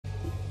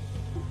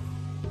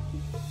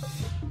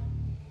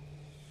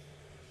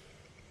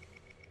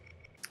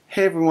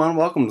Hey everyone,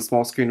 welcome to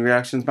Small Screen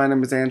Reactions. My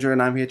name is Andrew and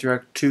I'm here to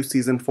react to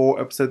Season 4,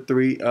 Episode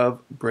 3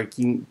 of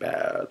Breaking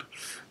Bad.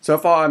 So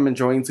far I'm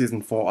enjoying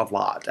Season 4 a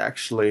lot,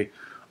 actually.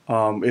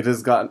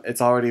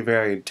 It's already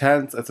very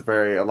intense,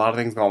 a lot of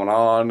things going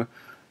on.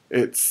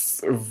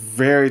 It's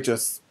very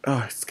it's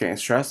getting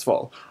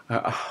stressful.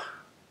 I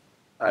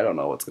don't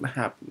know what's going to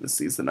happen this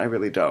season, I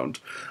really don't.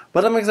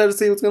 But I'm excited to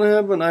see what's going to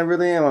happen, I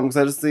really am. I'm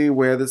excited to see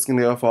where this is going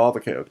to go for all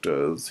the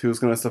characters. Who's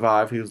going to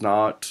survive, who's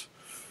not.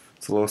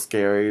 It's a little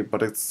scary,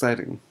 but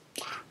exciting.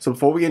 So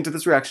before we get into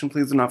this reaction,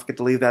 please do not forget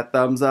to leave that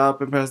thumbs up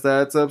and press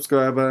that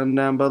subscribe button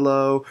down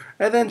below.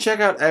 And then check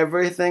out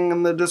everything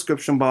in the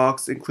description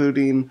box,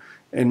 including,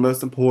 and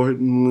most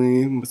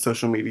importantly,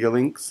 social media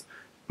links,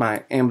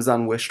 my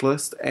Amazon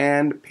wishlist,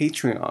 and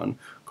Patreon.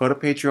 Go to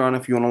Patreon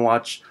if you want to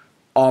watch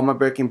all my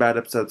Breaking Bad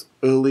episodes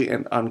early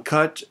and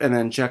uncut, and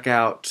then check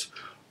out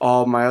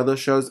all my other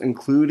shows,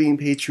 including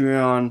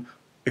Patreon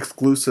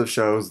exclusive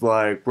shows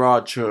like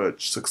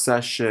Broadchurch,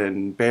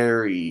 Succession,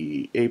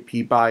 Barry,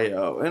 AP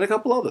Bio, and a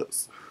couple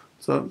others.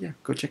 So yeah,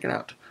 go check it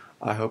out.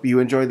 I hope you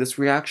enjoyed this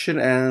reaction,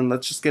 and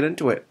let's just get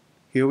into it.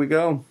 Here we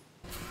go.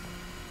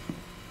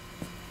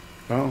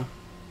 Oh.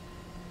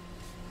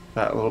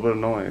 That little bit of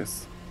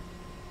noise.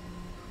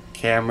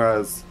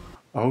 Cameras.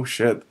 Oh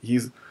shit,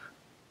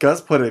 Gus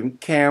put in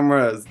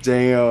cameras,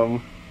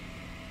 damn.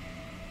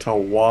 To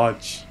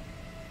watch.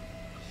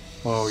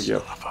 Oh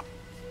yep.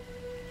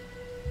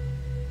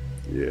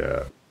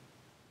 Yeah.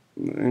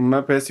 It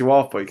might piss you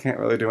off, but you can't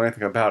really do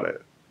anything about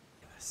it.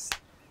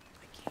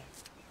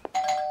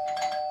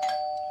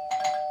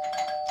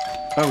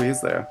 Oh,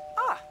 he's there.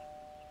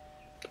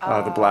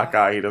 The black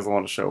guy, he doesn't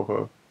want to show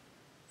her.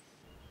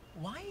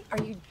 Why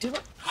are you doing...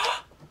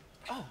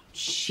 Oh,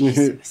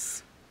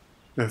 Jesus.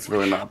 It's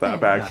really not that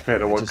bad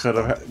compared to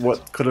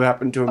what could have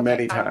happened to him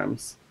many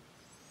times.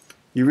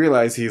 You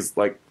realize he's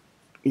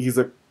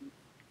a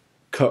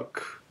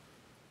cook.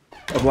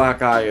 A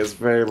black eye is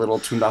very little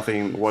to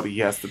nothing what he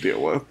has to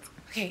deal with.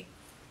 Okay,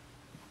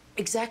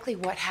 exactly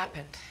what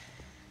happened?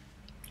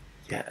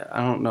 Yeah,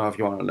 I don't know if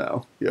you want to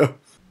know. Yeah.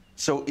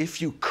 So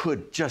if you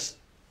could just,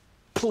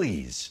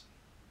 please.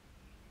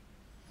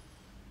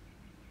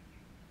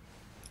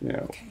 Yeah.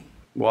 Okay.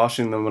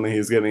 Washing the money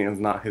he's getting is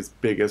not his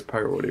biggest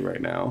priority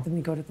right now. Then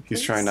we go to the police?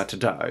 He's trying not to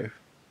die.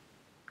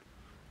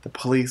 The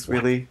police,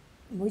 really?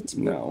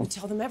 No. We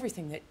tell them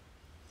everything, that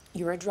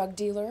you're a drug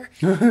dealer,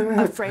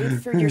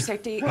 afraid for your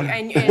safety,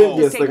 and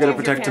yes, they're going to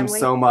protect him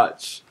so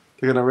much.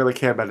 They're going to really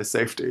care about his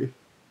safety.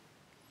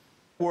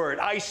 Word,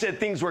 I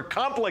said things were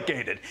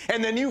complicated,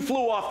 and then you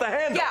flew off the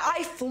handle. Yeah,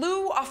 I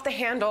flew off the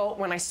handle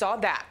when I saw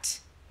that,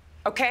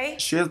 okay?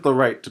 She has the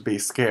right to be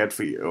scared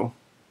for you.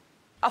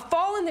 A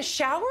fall in the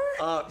shower?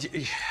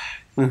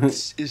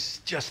 This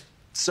is just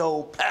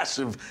so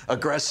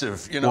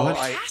passive-aggressive, you know? What?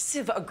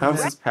 Passive-aggressive? How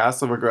is this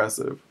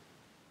passive-aggressive?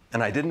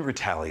 And I didn't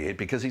retaliate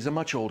because he's a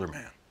much older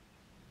man.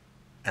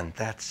 And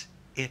that's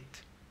it.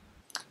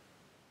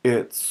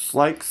 It's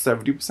like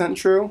 70%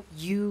 true.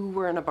 You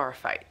were in a bar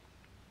fight.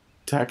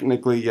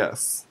 Technically,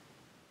 yes.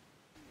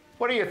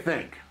 What do you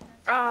think?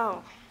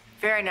 Oh,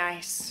 very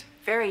nice.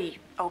 Very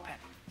open.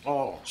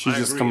 Oh, She's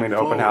just coming to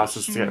open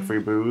houses to get free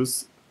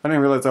booze. I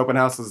didn't realize open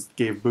houses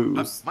gave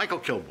booze. Michael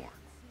Kilborn.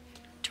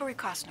 Tori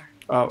Costner.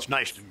 Oh. It's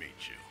nice to meet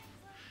you.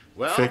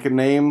 Well, fake a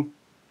name.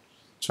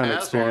 Trying to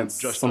as experience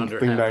on just something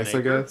under half nice, an I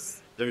acre,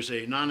 guess. There's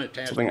a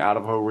non-attached... Something out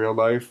of her real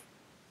life.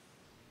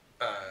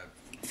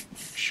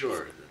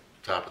 Sure, the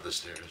top of the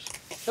stairs.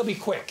 He'll be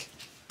quick.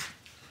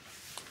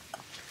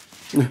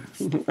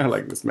 I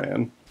like this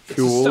man. It's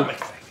Cool. a stomach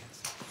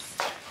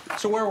thing.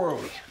 So where were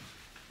we?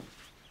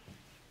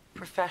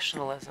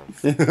 Professionalism.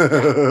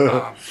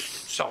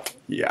 So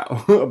Yeah,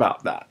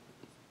 about that.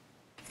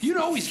 you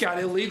know he's got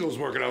illegals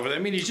working over there.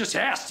 I mean, he just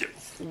has to.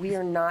 We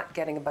are not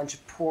getting a bunch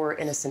of poor,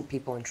 innocent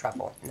people in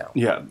trouble. No.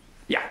 Yeah,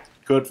 Yeah.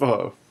 good for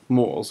her.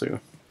 Morals here.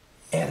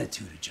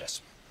 Attitude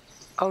adjustment.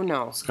 Oh,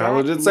 no.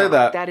 Skylar did say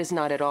that. That is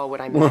not at all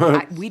what I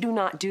meant. We do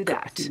not do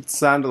that. It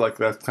sounded like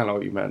that's kind of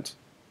what you meant.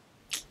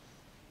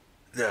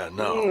 Yeah,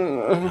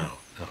 no,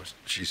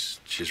 she's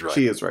right.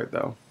 She is right,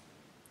 though.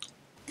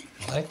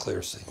 Well, that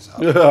clears things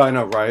up. Yeah, I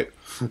know, right?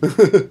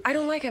 I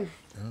don't like him.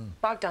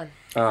 Bogdan.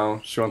 Oh,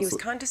 she He wants was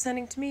to,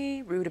 condescending to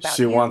me, rude about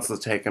she you. wants to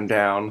take him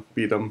down,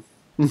 beat him.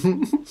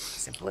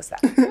 Simple as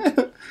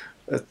that.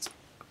 It's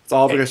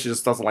all because she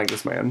just doesn't like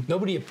this man.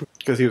 Nobody approved.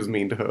 Because he was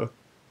mean to her.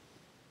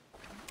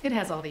 It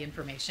has all the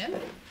information.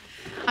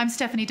 I'm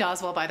Stephanie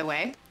Doswell, by the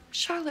way.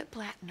 Charlotte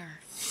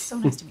Blattner. So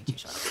nice to meet you,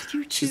 Charlotte.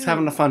 You too. She's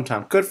having a fun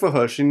time. Good for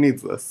her. She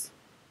needs this.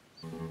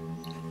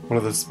 One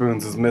of the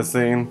spoons is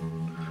missing.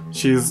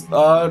 She's,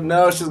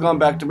 no, she's going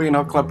back to being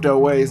her klepto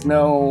ways.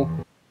 No.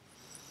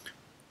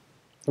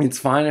 It's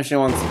fine if she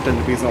wants to pretend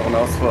to be someone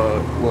else for a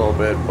little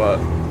bit, but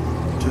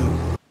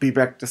to be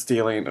back to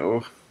stealing,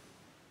 oh.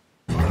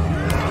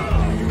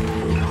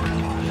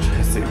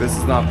 See, this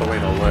is not the way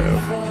to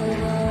live.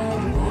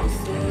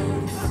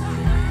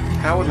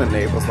 How are the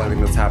neighbors letting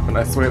this happen?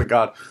 I swear to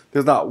God,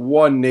 there's not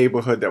one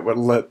neighborhood that would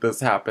let this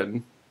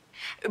happen.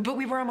 But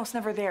we were almost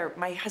never there.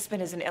 My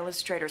husband is an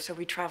illustrator, so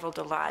we traveled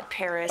a lot.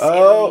 Paris,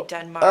 Oh, Italy,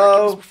 Denmark.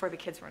 It was before the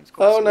kids were in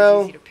school, oh, so it no.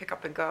 was easy to pick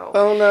up and go.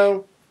 Oh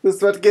no, this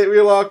is about to get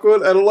real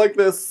awkward. I don't like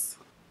this.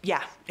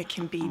 Yeah, it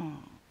can be.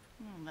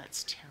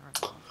 That's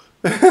terrible.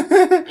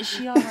 Is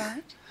she all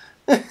right?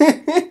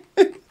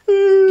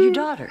 Your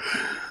daughter.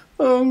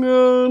 Oh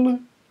god,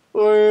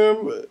 I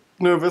am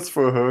nervous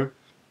for her.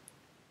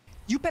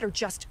 You better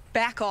just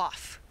back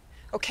off,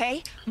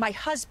 okay? My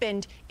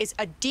husband is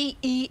a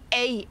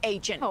DEA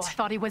agent. Oh, I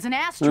thought he was an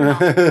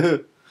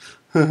astronaut.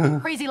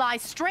 Crazy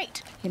lies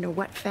straight. You know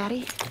what,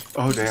 Fatty?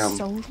 Oh damn.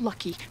 So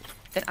lucky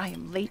that I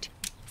am late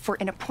for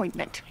an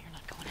appointment. You're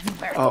not going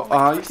anywhere.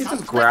 Oh, you can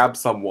just grab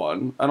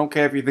someone. I don't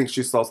care if you think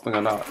she saw something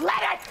or not.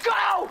 Let it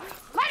go!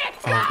 Let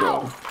it go!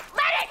 Oh,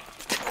 Let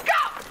it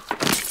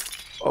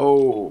go!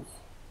 Oh.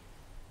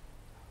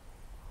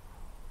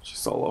 She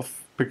saw a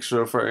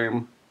picture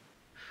frame.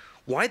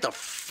 Why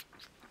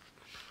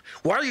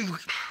why are you...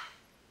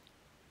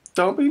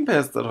 Don't be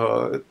pissed at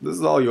her. This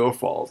is all your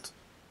fault.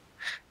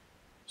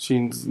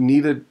 She's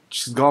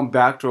gone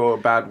back to her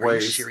bad Are you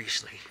ways.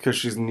 seriously Because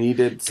she's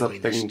needed doing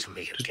something this to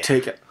me to again?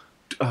 take it.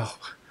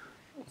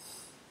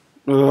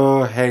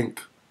 Oh,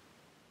 Hank.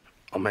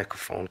 I'll make a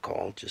phone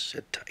call. Just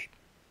sit tight.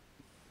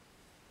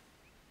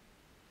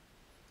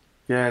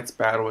 Yeah, it's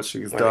bad what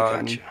she's Well, I got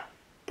done. you.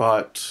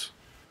 But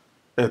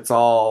it's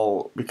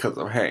all because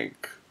of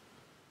Hank.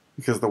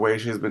 Because the way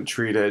she's been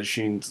treated,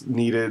 she's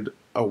needed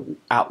a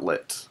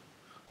outlet.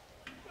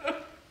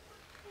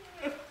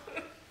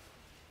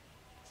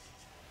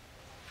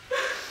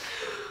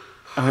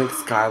 I think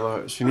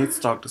Skylar, she needs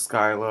to talk to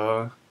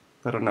Skylar.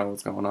 Let her know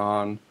what's going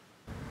on.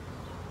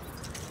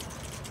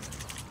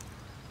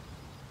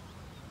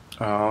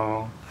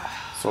 Oh,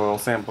 soil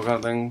sample kind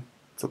of thing.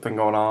 Something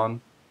going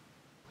on.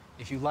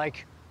 If you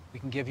like, we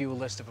can give you a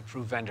list of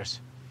approved vendors.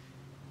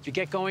 If you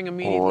get going Or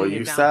immediately, you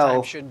your downtime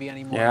sell. shouldn't be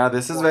any more. Yeah, than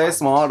this is 4 very hours.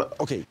 smart.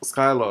 Okay.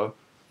 Skylar.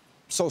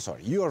 So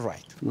sorry, you are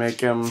right. Make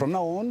him From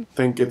now on,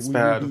 think it's we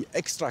bad. will be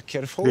extra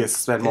careful. Yes,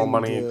 spend more and,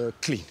 money.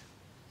 Clean.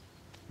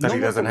 That No he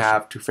more doesn't commission.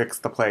 have to fix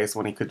the place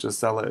when he could just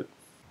sell it.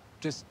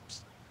 Just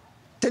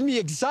Tell me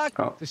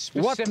exactly Oh, the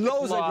what specific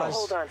laws laws. apply.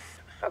 Hold on.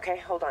 Okay,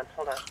 hold on.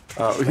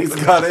 oh he's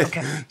got it.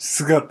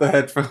 She's got the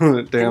headphone.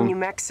 The New Damn.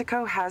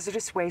 Mexico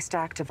Hazardous Waste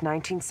Act of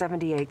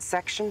 1978,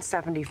 Section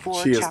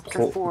 74, She is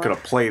Chapter 4. gonna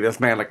play this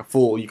man like a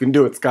fool. You can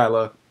do it,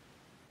 Skylar.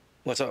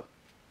 What's up?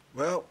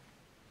 Well,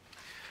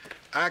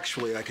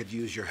 actually, I could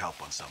use your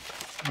help on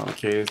something.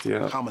 Okay,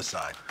 yeah.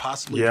 Homicide,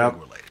 possibly Yep.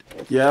 drug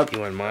related. Yep. You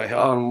want my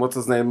help? What's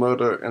his name?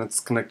 Murder, and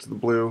it's connected to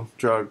blue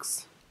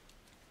drugs.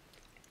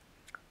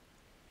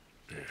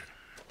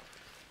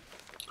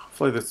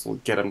 Hopefully this will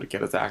get him to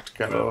get his act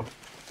together.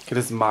 Get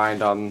his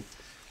mind on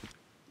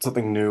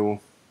something new.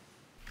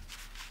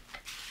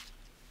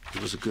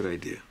 It was a good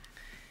idea.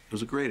 It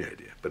was a great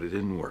idea, but it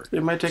didn't work.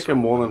 It might take So him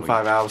more why than don't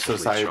 5 we hours to simply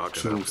decide chalk it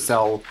to up as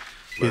sell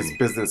his learning?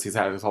 business he's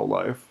had his whole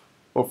life.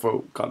 Or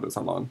for God knows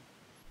how long.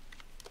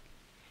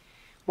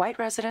 White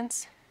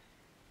residence.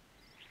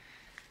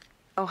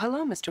 Oh,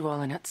 hello, Mr.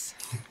 Wollenitz.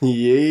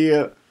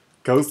 Yeah.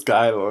 Go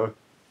Skylar.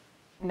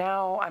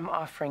 Now I'm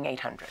offering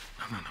 800.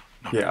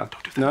 Yeah.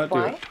 Don't do that. No, do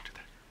Why? it.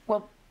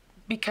 Well,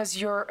 because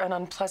you're an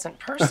unpleasant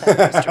person,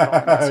 Mr.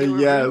 Wollenitz. You were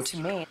rude Yes. to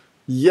me.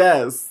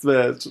 Yes,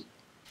 bitch.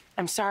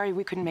 I'm sorry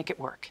we couldn't make it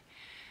work.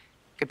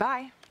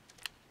 Goodbye.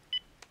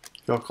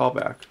 You'll call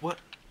back. What?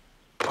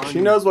 She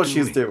knows what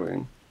she's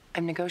doing.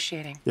 I'm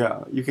negotiating.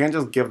 Yeah, you can't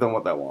just give them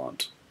what they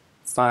want.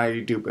 It's not how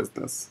you do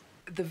business.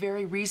 The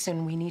very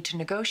reason we need to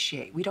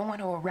negotiate. We don't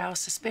want to arouse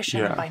suspicion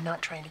Yeah. by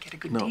not trying to get a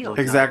good No, deal. look,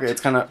 Exactly. It's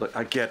kind of Look,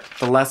 I get,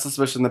 the less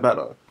suspicion, the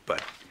better.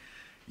 but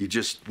you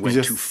just You went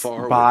just too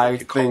far buy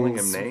with you calling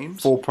things him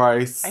names. full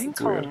price. I didn't It's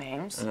call weird. him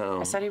names. Oh.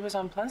 I said he was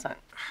unpleasant.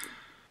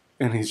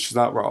 And she's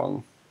not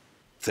wrong.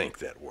 Think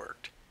that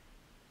worked.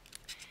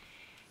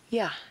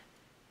 Yeah,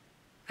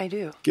 I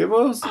do. Give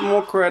her some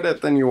more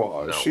credit than you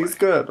are. No She's way.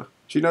 good.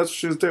 She knows what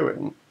she's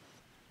doing.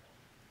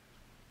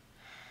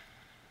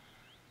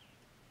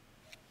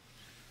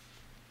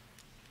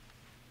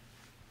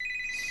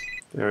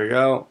 There we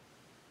go.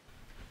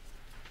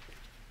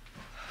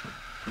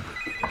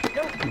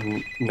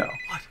 No.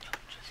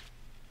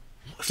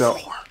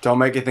 Don't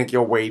make it think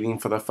you're waiting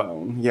for the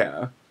phone.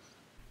 Yeah.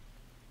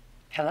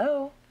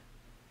 Hello?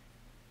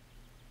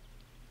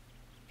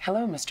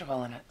 Hello, Mr.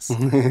 Wollenitz.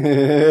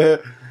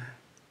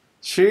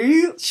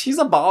 She's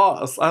a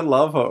boss. I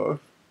love her.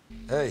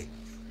 Hey.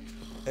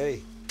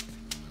 Hey.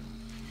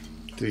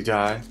 Did he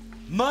die?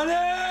 Money!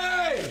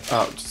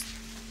 Oh, just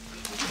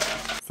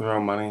throw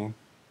money.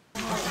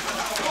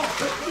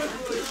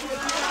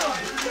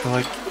 They're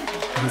like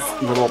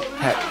his little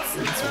pets.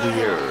 It's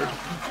weird.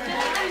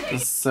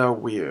 It's so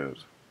weird.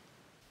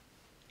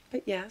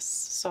 But yes,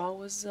 Saul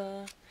was,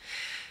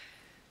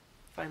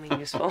 finally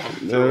useful.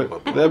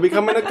 They're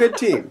becoming a good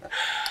team.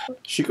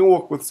 She can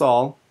work with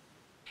Saul.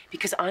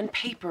 Because on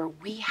paper,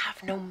 we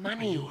have no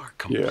money. You are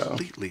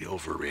completely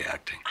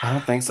overreacting. I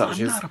don't think so. I'm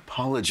She's not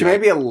apologizing. She may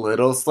be a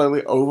little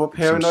slightly over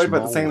paranoid, but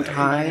at the small same way. I'm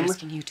time, not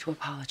asking you to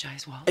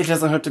apologize, Walt. it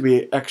doesn't hurt to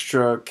be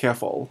extra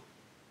careful.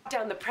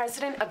 down the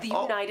President of the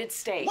United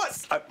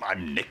States. What?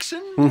 I'm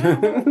Nixon?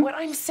 What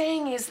I'm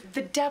saying is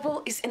the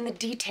devil is in the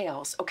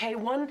details, okay?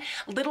 One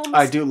little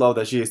I do love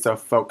that she is so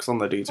focused on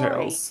the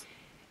details.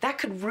 Right. That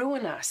could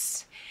ruin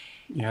us.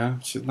 Yeah,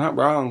 she's not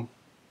wrong.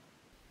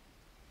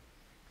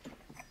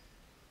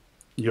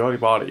 You already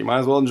bought it. You might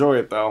as well enjoy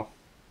it, though.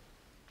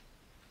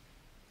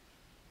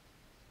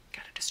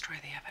 Gotta destroy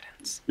the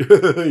evidence.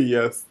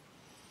 Yes.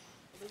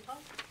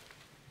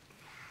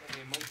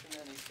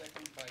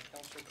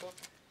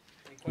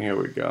 Here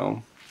we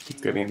go. He's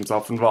getting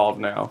himself involved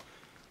now.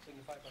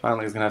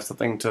 Finally, he's gonna have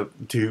something to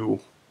do.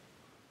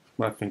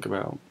 What I think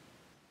about.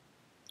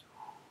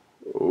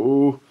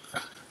 Ooh.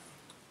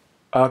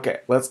 Okay,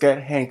 let's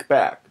get Hank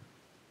back.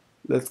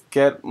 Let's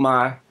get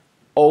my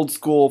old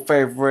school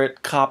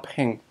favorite cop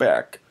Hank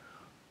back.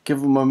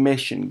 Give him a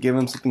mission. Give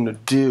him something to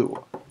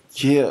do.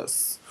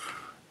 Yes.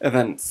 And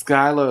then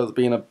Skylar is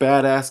being a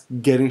badass,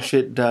 getting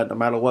shit done, no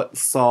matter what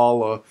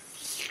Saul or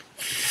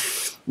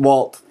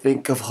Walt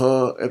think of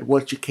her and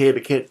what she can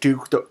and can't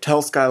do. Don't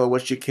tell Skylar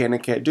what she can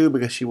and can't do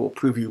because she will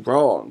prove you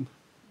wrong.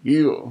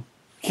 You.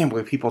 Can't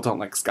believe people don't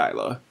like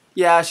Skylar.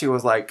 Yeah, she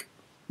was like,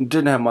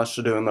 didn't have much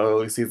to do in the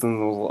early seasons.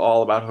 It was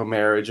all about her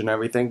marriage and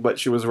everything, but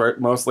she was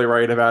mostly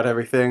right about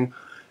everything.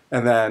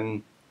 And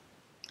then,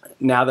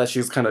 now that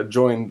she's kind of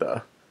joined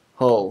the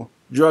whole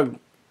drug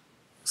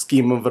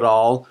scheme of it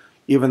all,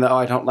 even though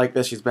I don't like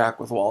that she's back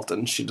with Walt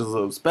and she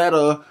deserves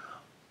better,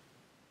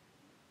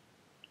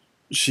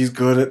 she's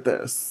good at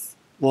this.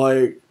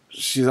 Like,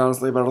 she's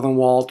honestly better than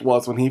Walt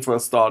was when he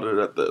first started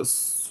at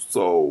this.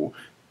 So,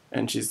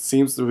 and she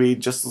seems to be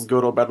just as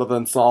good or better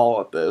than Saul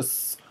at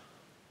this.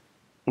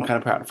 I'm kind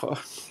of proud of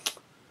her.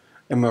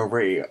 And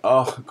Marie,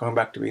 going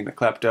back to being a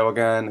klepto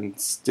again and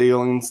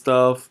stealing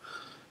stuff.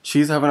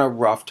 She's having a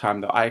rough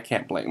time, though. I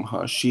can't blame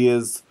her. She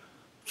is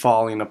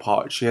falling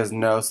apart. She has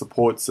no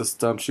support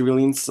system. She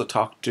really needs to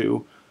talk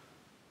to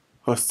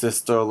her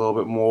sister a little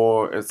bit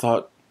more. It's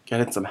not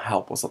getting some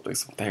help or something,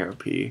 some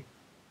therapy.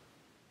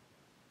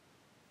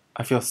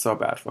 I feel so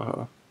bad for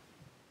her.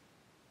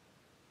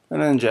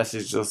 And then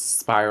Jesse's just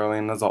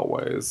spiraling as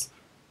always.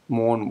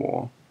 More and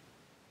more.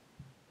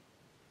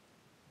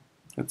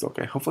 It's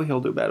okay. Hopefully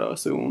he'll do better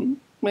soon.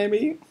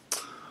 Maybe.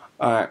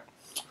 Alright.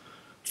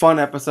 Fun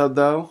episode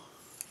though.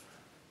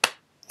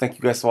 Thank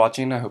you guys for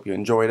watching. I hope you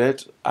enjoyed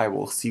it. I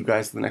will see you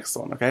guys in the next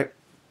one, okay?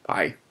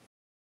 Bye.